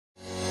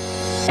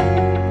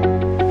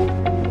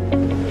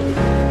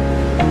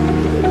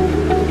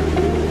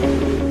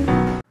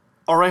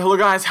Alright, hello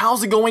guys,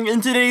 how's it going? In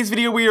today's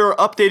video, we are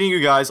updating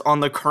you guys on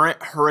the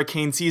current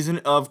hurricane season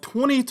of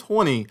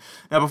 2020.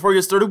 Now, before we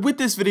get started with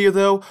this video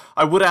though,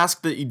 I would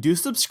ask that you do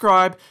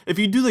subscribe if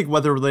you do like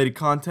weather-related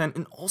content,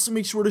 and also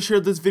make sure to share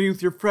this video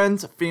with your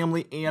friends,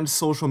 family, and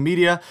social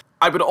media.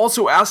 I would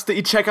also ask that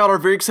you check out our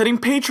very exciting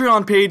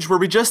Patreon page where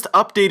we just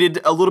updated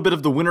a little bit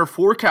of the winter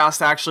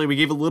forecast. Actually, we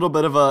gave a little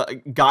bit of a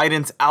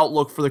guidance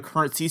outlook for the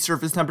current sea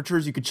surface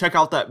temperatures. You could check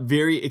out that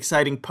very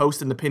exciting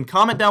post in the pinned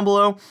comment down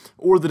below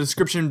or the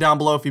description down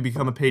below if you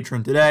become a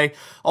patron today.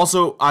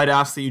 Also, I'd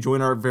ask that you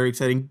join our very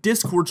exciting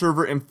Discord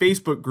server and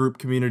Facebook group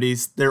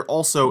communities. They're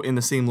also in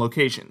the same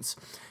locations.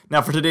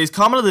 Now, for today's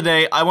comment of the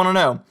day, I want to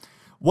know,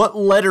 what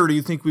letter do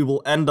you think we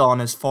will end on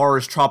as far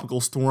as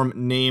tropical storm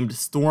named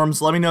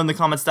storms? Let me know in the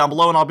comments down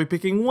below, and I'll be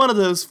picking one of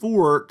those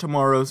for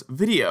tomorrow's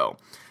video.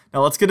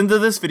 Now let's get into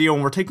this video,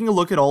 and we're taking a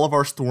look at all of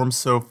our storms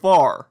so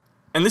far.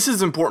 And this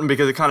is important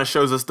because it kind of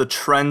shows us the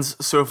trends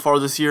so far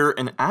this year,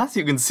 and as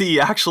you can see,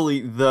 actually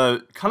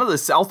the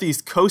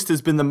southeast coast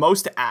has been the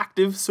most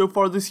active so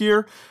far this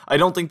year. I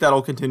don't think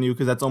that'll continue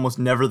because that's almost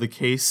never the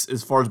case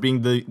as far as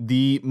being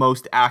the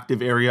most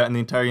active area in the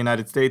entire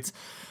United States.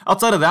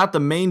 Outside of that, the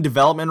main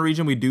development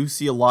region, we do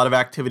see a lot of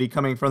activity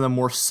coming from the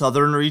more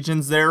southern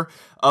regions there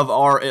of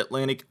our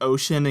Atlantic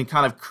Ocean and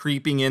kind of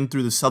creeping in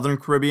through the southern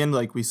Caribbean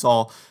like we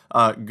saw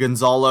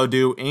Gonzalo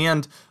do,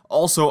 and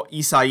also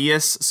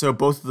Isaias. So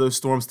both of those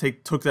storms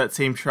took that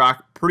same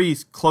track pretty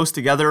close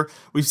together.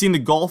 We've seen the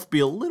Gulf be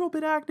a little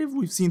bit active.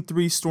 We've seen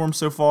 3 storms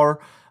so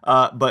far.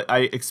 But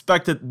I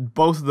expect that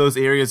both of those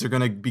areas are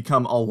going to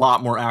become a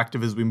lot more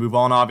active as we move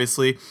on,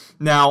 obviously.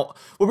 Now,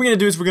 what we're going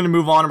to do is we're going to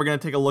move on and we're going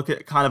to take a look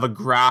at kind of a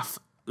graph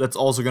that's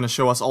also going to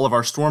show us all of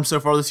our storms so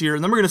far this year.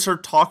 And then we're going to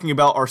start talking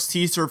about our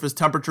sea surface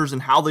temperatures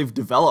and how they've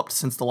developed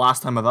since the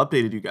last time I've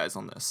updated you guys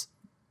on this.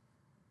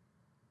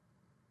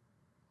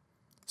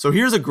 So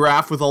here's a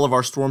graph with all of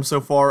our storms so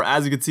far.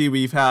 As you can see,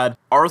 we've had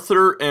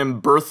Arthur and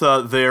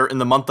Bertha there in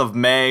the month of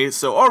May.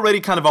 So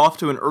already kind of off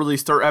to an early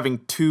start,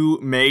 having 2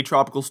 May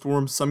tropical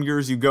storms. Some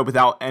years you go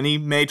without any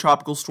May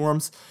tropical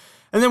storms.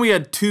 And then we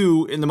had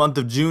 2 in the month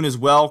of June as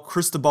well,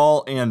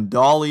 Cristobal and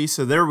Dolly.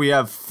 So there we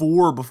have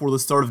 4 before the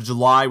start of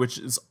July, which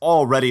is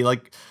already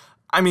like,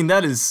 I mean,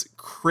 that is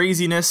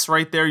craziness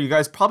right there. You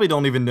guys probably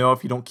don't even know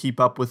if you don't keep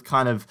up with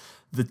kind of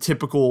the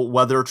typical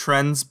weather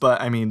trends. But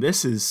I mean,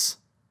 this is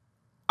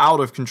out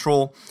of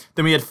control.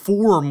 Then we had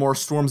 4 more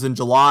storms in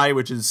July,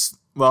 which is,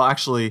 well,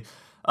 actually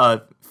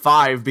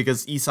 5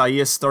 because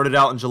Isaias started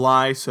out in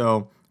July.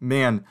 So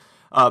man,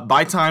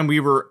 by time we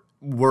were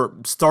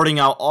starting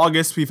out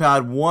August, we've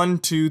had 1,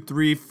 2,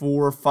 3,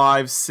 4,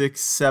 5,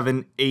 6,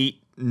 7,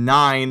 8,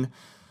 9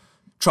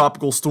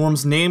 tropical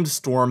storms, named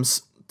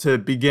storms, to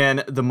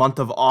begin the month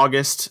of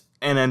August.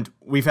 And then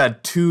we've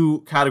had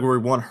 2 category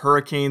 1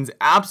 hurricanes,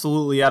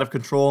 absolutely out of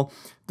control.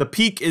 The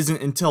peak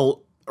isn't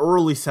until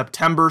early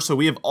September, so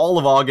we have all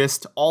of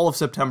August, all of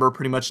September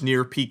pretty much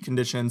near peak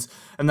conditions,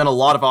 and then a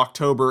lot of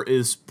October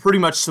is pretty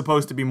much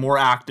supposed to be more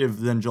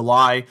active than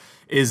July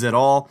is at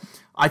all.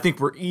 I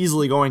think we're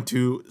easily going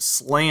to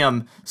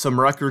slam some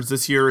records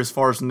this year as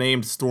far as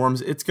named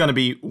storms. It's going to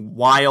be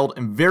wild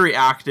and very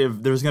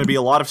active. There's going to be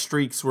a lot of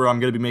streaks where I'm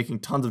going to be making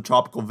tons of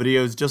tropical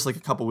videos just like a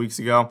couple weeks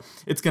ago.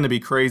 It's going to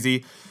be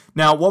crazy.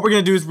 Now, what we're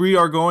going to do is we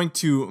are going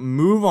to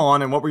move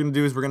on, and what we're going to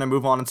do is we're going to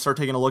move on and start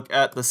taking a look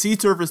at the sea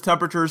surface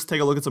temperatures, take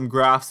a look at some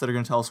graphs that are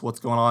going to tell us what's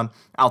going on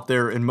out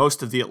there in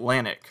most of the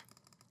Atlantic.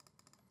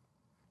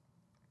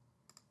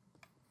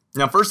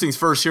 Now, first things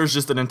first, here's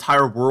just an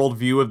entire world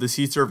view of the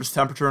sea surface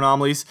temperature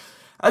anomalies.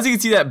 As you can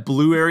see, that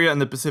blue area in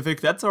the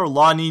Pacific, that's our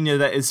La Nina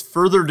that is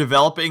further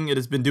developing. It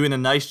has been doing a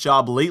nice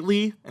job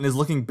lately and is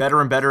looking better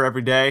and better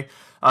every day,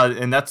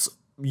 and that's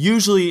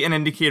usually an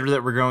indicator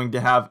that we're going to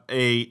have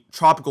a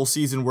tropical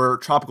season where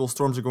tropical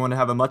storms are going to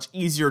have a much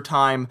easier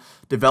time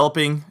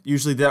developing.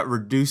 Usually that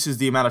reduces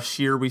the amount of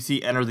shear we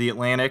see enter the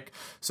Atlantic.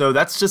 So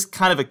that's just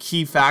kind of a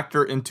key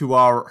factor into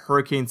our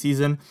hurricane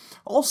season.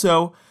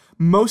 Also,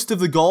 most of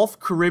the Gulf,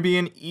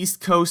 Caribbean, East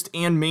Coast,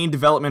 and main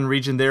development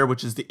region there,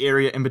 which is the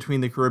area in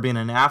between the Caribbean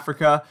and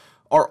Africa,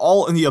 are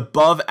all in the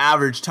above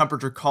average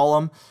temperature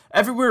column.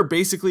 Everywhere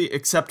basically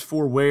except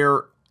for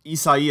where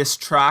Isaias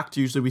tracked.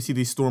 Usually we see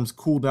these storms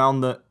cool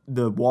down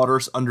the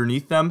waters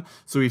underneath them,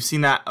 so we've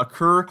seen that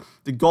occur.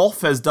 The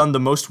Gulf has done the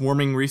most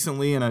warming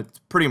recently, and it's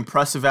pretty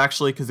impressive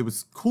actually because it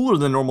was cooler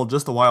than normal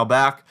just a while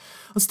back.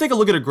 Let's take a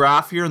look at a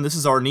graph here, and this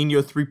is our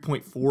Nino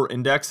 3.4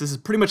 index. This is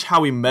pretty much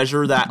how we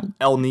measure that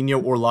El Nino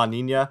or La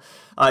Nina,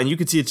 and you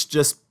can see it's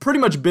just pretty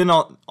much been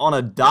on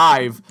a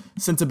dive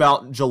since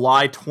about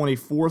July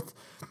 24th.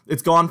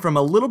 It's gone from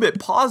a little bit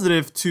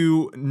positive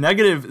to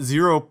negative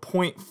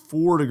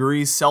 0.4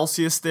 degrees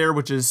Celsius there,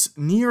 which is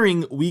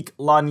nearing weak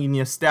La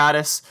Nina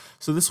status.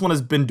 So this one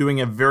has been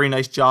doing a very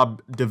nice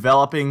job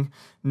developing.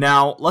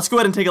 Now, let's go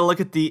ahead and take a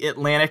look at the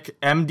Atlantic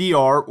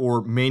MDR,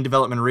 or main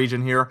development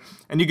region here.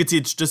 And you can see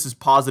it's just as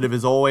positive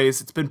as always.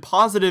 It's been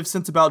positive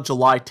since about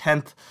July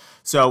 10th.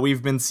 So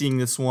we've been seeing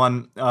this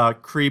one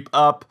creep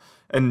up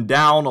and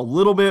down a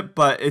little bit,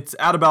 but it's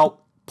at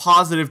about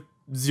positive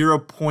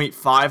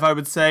 0.5, I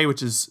would say,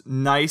 which is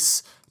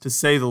nice to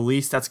say the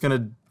least. That's going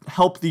to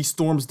help these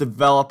storms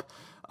develop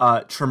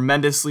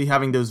tremendously,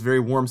 having those very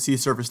warm sea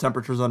surface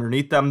temperatures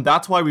underneath them.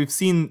 That's why we've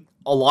seen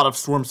a lot of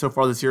storms so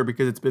far this year,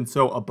 because it's been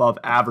so above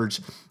average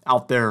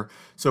out there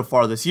so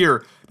far this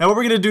year. Now what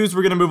we're going to do is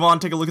we're going to move on,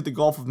 take a look at the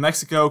Gulf of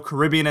Mexico,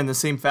 Caribbean in the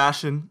same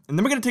fashion, and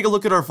then we're going to take a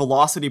look at our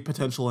velocity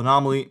potential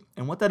anomaly,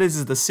 and what that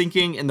is the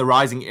sinking and the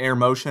rising air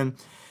motion,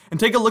 and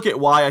take a look at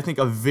why I think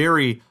a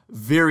very,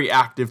 very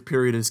active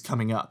period is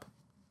coming up.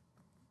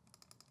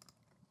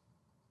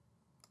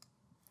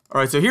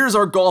 Alright, so here's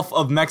our Gulf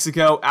of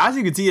Mexico. As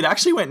you can see, it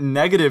actually went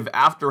negative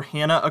after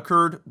Hannah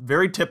occurred.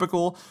 Very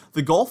typical.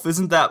 The Gulf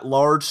isn't that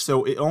large,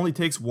 so it only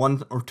takes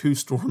 1 or 2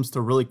 storms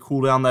to really cool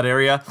down that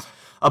area.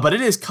 But it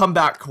has come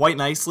back quite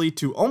nicely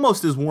to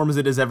almost as warm as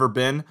it has ever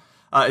been.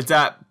 It's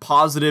at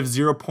positive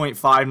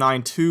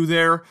 0.592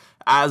 there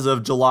as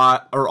of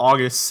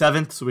August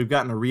 7th, so we've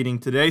gotten a reading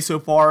today so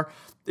far.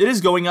 It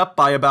is going up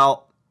by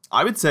about,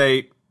 I would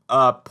say,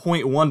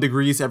 0.1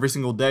 degrees every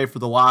single day for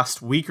the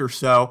last week or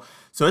so.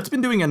 So it's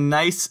been doing a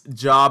nice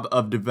job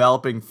of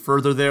developing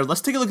further there.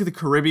 Let's take a look at the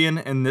Caribbean,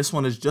 and this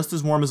one is just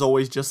as warm as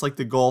always, just like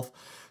the Gulf.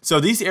 So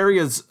these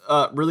areas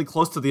really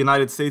close to the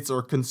United States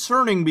are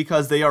concerning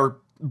because they are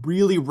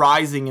really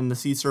rising in the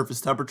sea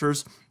surface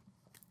temperatures,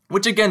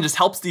 which again just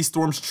helps these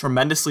storms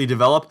tremendously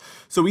develop.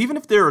 So even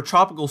if they're a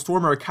tropical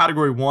storm or a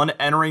Category 1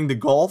 entering the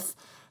Gulf,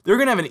 they're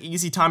going to have an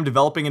easy time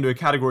developing into a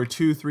Category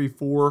 2, 3,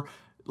 4,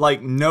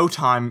 like no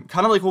time.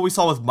 Kind of like what we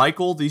saw with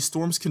Michael, these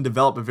storms can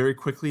develop very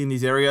quickly in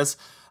these areas.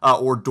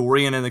 Or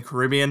Dorian in the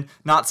Caribbean.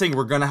 Not saying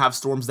we're going to have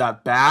storms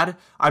that bad.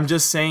 I'm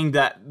just saying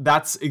that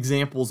that's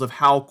examples of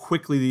how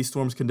quickly these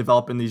storms can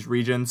develop in these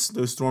regions.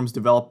 Those storms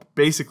develop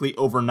basically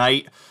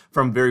overnight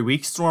from very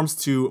weak storms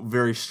to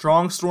very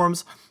strong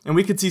storms. And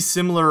we could see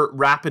similar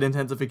rapid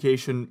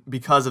intensification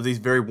because of these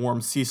very warm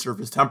sea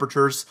surface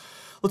temperatures.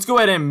 Let's go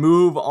ahead and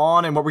move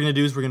on. And what we're going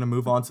to do is we're going to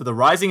move on to the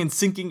rising and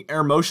sinking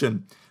air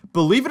motion.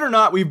 Believe it or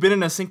not, we've been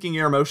in a sinking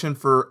air motion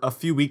for a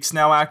few weeks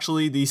now,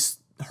 actually. These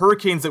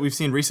hurricanes that we've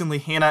seen recently,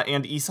 Hannah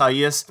and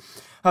Isaias,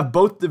 have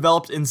both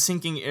developed in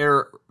sinking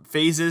air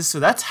phases. So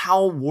that's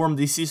how warm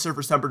these sea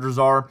surface temperatures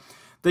are.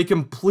 They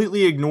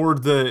completely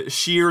ignored the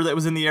shear that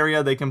was in the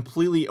area. They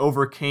completely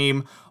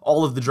overcame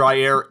all of the dry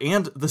air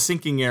and the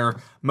sinking air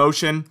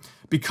motion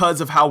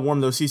because of how warm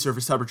those sea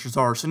surface temperatures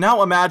are. So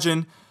now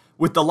imagine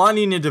with the La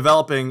Nina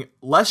developing,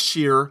 less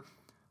shear,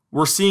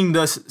 we're seeing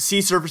the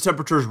sea surface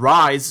temperatures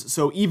rise,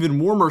 so even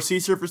warmer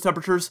sea surface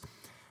temperatures.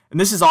 And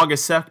this is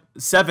August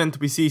 7th,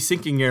 we see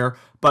sinking air,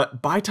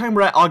 but by the time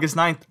we're at August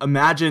 9th,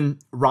 imagine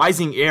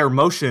rising air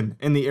motion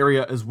in the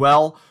area as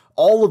well.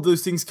 All of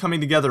those things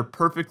coming together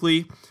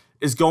perfectly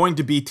is going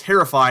to be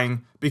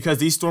terrifying because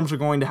these storms are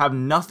going to have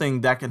nothing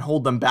that can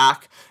hold them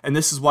back. And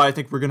this is why I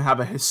think we're going to have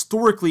a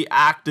historically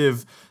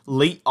active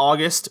late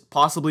August,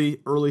 possibly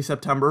early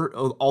September,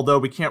 although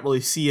we can't really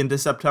see into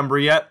September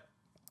yet,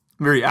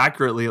 very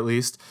accurately at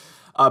least.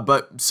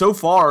 But so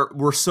far,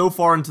 we're so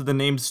far into the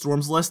named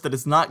storms list that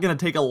it's not going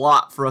to take a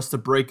lot for us to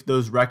break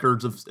those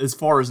records of, as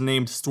far as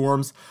named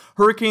storms.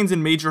 Hurricanes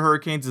and major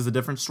hurricanes is a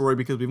different story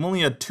because we've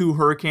only had 2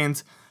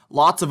 hurricanes.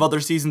 Lots of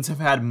other seasons have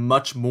had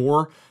much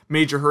more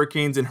major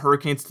hurricanes and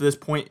hurricanes to this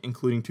point,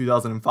 including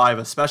 2005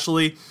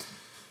 especially.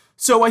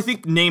 So I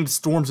think named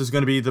storms is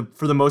going to be,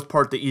 for the most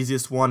part, the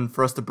easiest one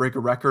for us to break a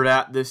record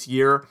at this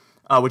year.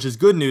 Which is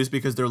good news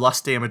because they're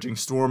less damaging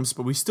storms,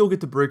 but we still get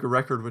to break a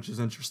record, which is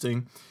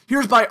interesting.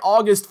 Here's by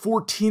August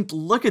 14th.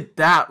 Look at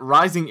that.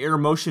 Rising air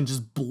motion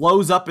just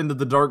blows up into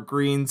the dark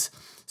greens.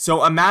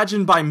 So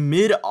imagine by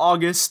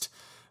mid-August,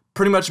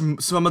 pretty much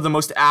some of the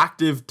most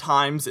active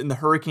times in the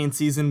hurricane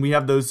season, we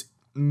have those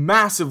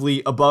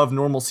massively above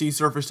normal sea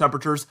surface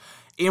temperatures.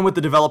 And with the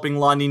developing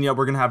La Nina,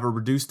 we're going to have a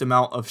reduced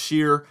amount of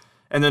shear.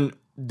 And then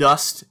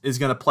dust is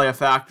going to play a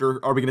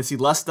factor. Are we going to see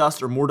less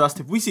dust or more dust?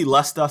 If we see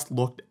less dust,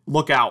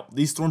 look out.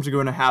 These storms are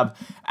going to have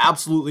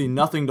absolutely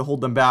nothing to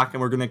hold them back,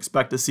 and we're going to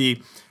expect to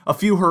see a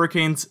few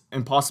hurricanes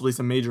and possibly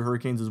some major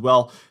hurricanes as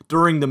well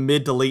during the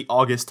mid to late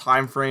August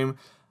time frame.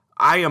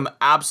 I am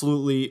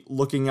absolutely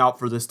looking out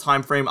for this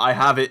time frame. I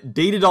have it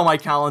dated on my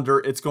calendar.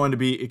 It's going to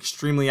be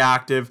extremely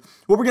active.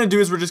 What we're going to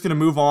do is we're just going to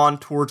move on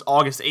towards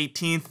August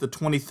 18th, the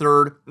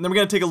 23rd, and then we're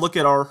going to take a look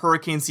at our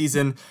hurricane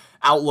season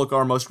outlook,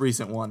 our most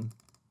recent one.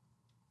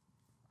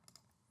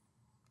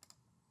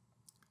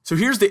 So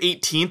here's the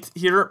 18th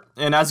here,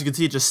 and as you can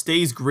see, it just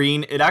stays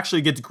green. It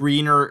actually gets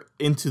greener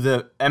into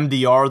the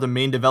MDR, the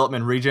main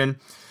development region.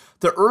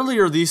 The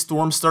earlier these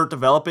storms start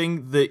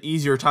developing, the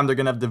easier time they're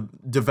going to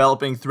have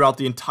developing throughout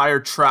the entire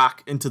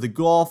track into the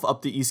Gulf,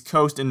 up the East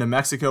Coast, into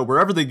Mexico,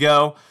 wherever they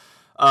go.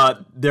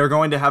 They're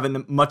going to have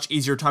a much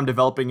easier time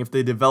developing if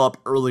they develop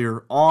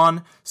earlier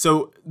on.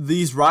 So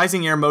these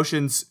rising air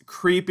motions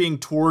creeping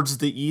towards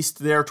the east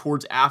there,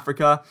 towards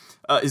Africa,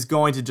 is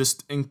going to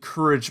just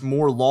encourage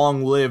more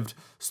long-lived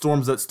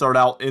storms that start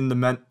out in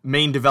the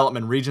main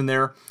development region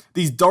there.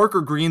 These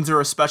darker greens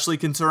are especially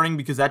concerning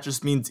because that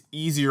just means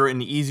easier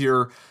and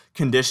easier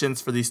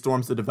conditions for these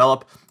storms to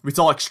develop. We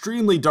saw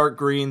extremely dark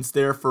greens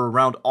there for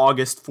around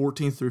August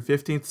 14th through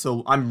 15th,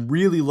 so I'm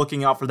really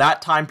looking out for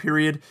that time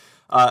period.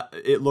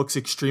 It looks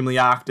extremely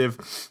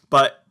active,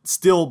 but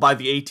still by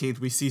the 18th,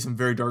 we see some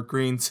very dark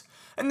greens.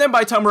 And then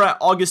by the time we're at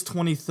August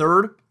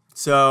 23rd,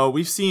 so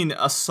we've seen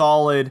a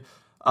solid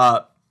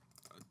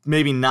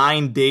maybe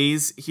 9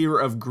 days here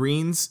of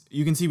greens.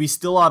 You can see we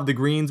still have the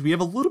greens. We have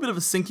a little bit of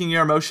a sinking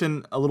air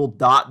motion, a little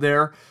dot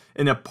there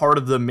in a part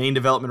of the main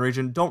development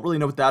region. Don't really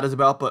know what that is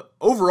about, but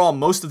overall,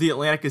 most of the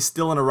Atlantic is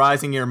still in a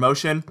rising air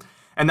motion.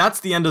 And that's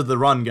the end of the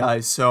run,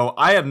 guys. So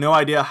I have no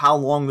idea how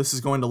long this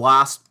is going to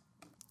last.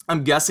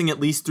 I'm guessing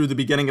at least through the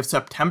beginning of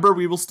September,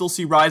 we will still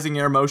see rising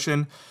air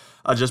motion,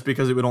 just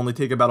because it would only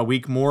take about a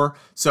week more.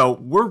 So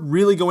we're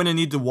really going to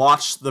need to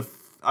watch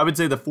I would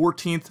say the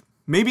 14th,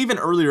 maybe even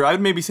earlier. I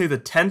would maybe say the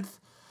 10th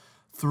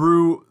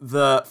through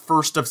the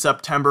 1st of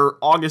September.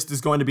 August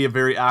is going to be a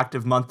very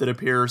active month, it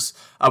appears.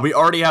 We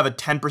already have a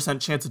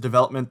 10% chance of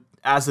development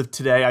as of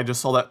today. I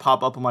just saw that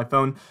pop up on my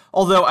phone,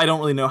 although I don't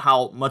really know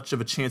how much of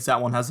a chance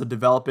that one has of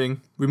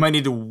developing. We might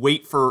need to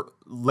wait for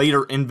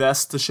later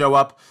invests to show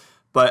up.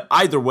 But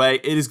either way,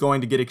 it is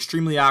going to get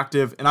extremely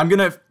active, and I'm going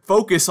to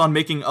focus on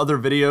making other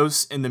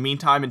videos in the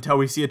meantime until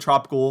we see a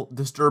tropical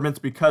disturbance,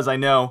 because I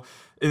know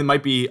it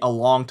might be a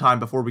long time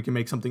before we can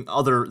make something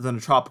other than a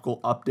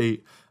tropical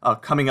update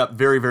coming up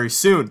very, very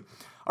soon.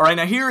 All right,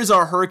 now here is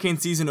our hurricane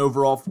season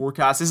overall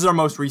forecast. This is our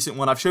most recent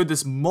one. I've showed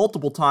this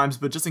multiple times,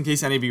 but just in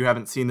case any of you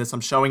haven't seen this, I'm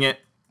showing it.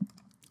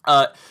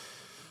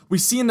 We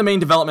see in the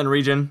main development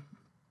region,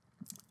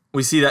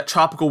 we see that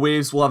tropical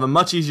waves will have a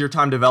much easier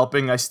time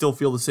developing. I still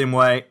feel the same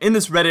way. In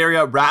this red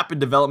area, rapid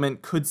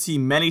development could see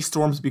many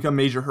storms become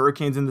major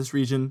hurricanes in this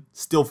region.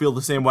 Still feel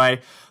the same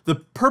way. The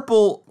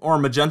purple or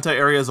magenta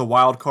area is a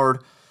wild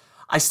card.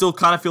 I still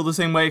kind of feel the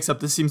same way, except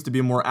this seems to be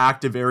a more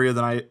active area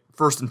than I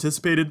first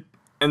anticipated.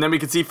 And then we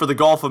can see for the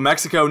Gulf of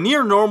Mexico,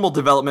 near normal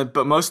development,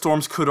 but most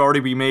storms could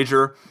already be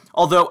major.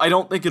 Although I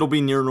don't think it'll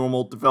be near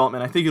normal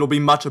development. I think it'll be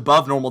much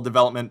above normal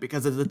development,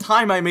 because at the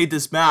time I made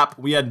this map,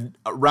 we had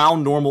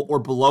around normal or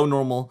below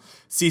normal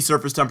sea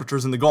surface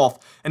temperatures in the Gulf.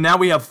 And now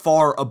we have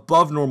far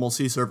above normal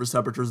sea surface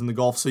temperatures in the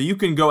Gulf. So you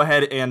can go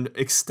ahead and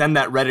extend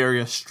that red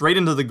area straight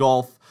into the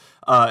Gulf.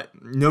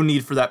 No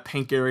need for that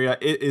pink area.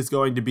 It is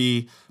going to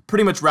be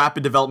pretty much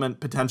rapid development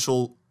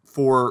potential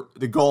for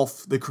the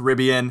Gulf, the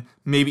Caribbean,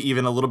 maybe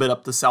even a little bit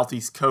up the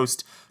southeast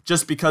coast,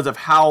 just because of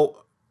how,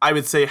 I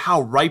would say,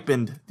 how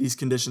ripened these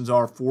conditions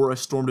are for a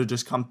storm to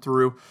just come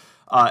through.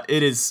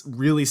 It is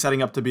really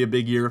setting up to be a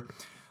big year.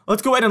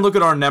 Let's go ahead and look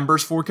at our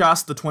numbers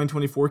forecast, the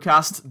 2020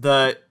 forecast.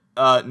 The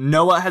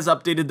NOAA has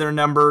updated their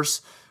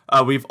numbers.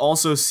 We've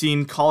also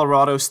seen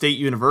Colorado State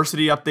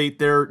University update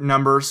their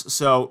numbers.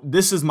 So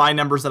this is my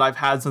numbers that I've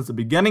had since the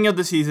beginning of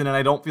the season, and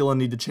I don't feel a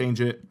need to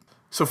change it.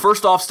 So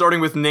first off, starting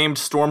with named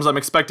storms, I'm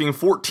expecting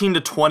 14 to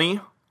 20,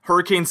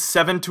 hurricanes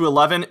 7 to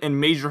 11, and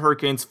major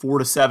hurricanes 4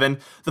 to 7.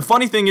 The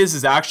funny thing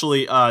is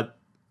actually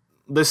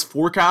this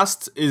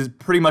forecast is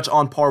pretty much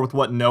on par with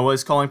what NOAA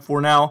is calling for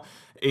now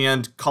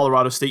and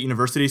Colorado State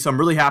University. So I'm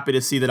really happy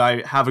to see that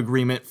I have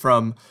agreement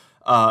from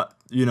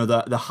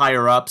the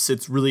higher ups.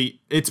 It's really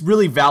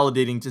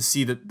validating to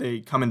see that they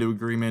come into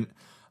agreement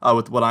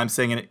with what I'm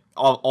saying, and it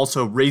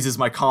also raises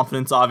my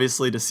confidence,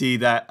 obviously, to see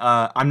that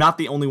I'm not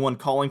the only one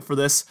calling for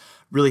this.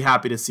 Really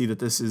happy to see that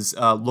this is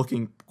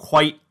looking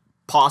quite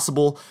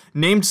possible.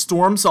 Named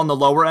storms on the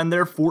lower end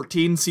there,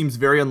 14 seems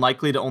very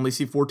unlikely to only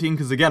see 14,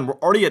 because again, we're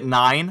already at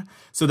 9,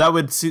 so that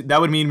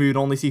would mean we would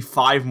only see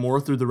 5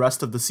 more through the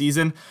rest of the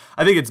season.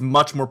 I think it's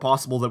much more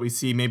possible that we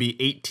see maybe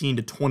 18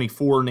 to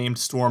 24 named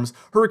storms.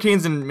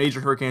 Hurricanes and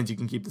major hurricanes you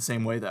can keep the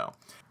same way though.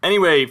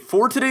 Anyway,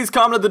 for today's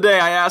comment of the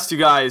day, I asked you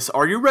guys,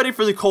 are you ready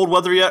for the cold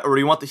weather yet, or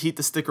do you want the heat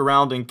to stick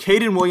around? And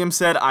Caden Williams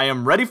said, I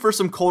am ready for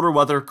some colder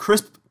weather,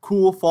 crisp,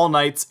 cool fall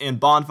nights, and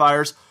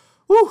bonfires.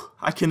 Woo,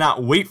 I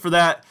cannot wait for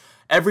that.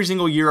 Every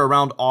single year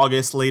around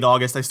August, late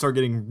August, I start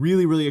getting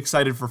really, really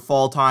excited for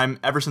fall time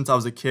ever since I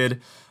was a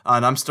kid.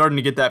 And I'm starting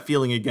to get that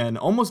feeling again.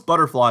 Almost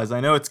butterflies.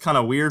 I know it's kind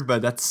of weird,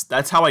 but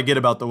that's how I get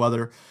about the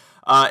weather.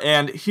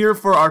 And here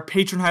for our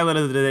patron highlight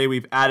of the day,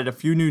 we've added a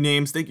few new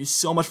names. Thank you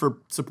so much for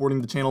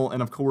supporting the channel.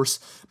 And of course,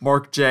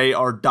 Mark J,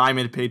 our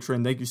diamond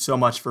patron. Thank you so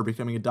much for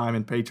becoming a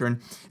diamond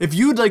patron. If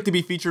you'd like to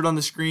be featured on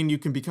the screen, you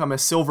can become a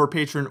silver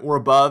patron or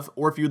above.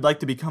 Or if you'd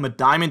like to become a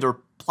diamond or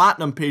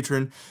platinum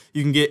patron,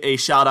 you can get a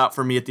shout out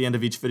from me at the end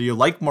of each video,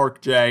 like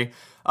Mark J.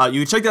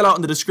 You can check that out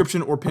in the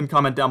description or pinned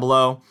comment down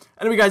below.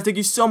 Anyway guys, thank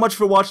you so much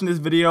for watching this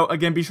video.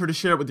 Again, be sure to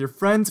share it with your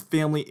friends,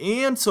 family,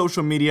 and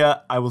social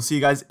media. I will see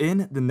you guys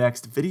in the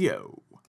next video.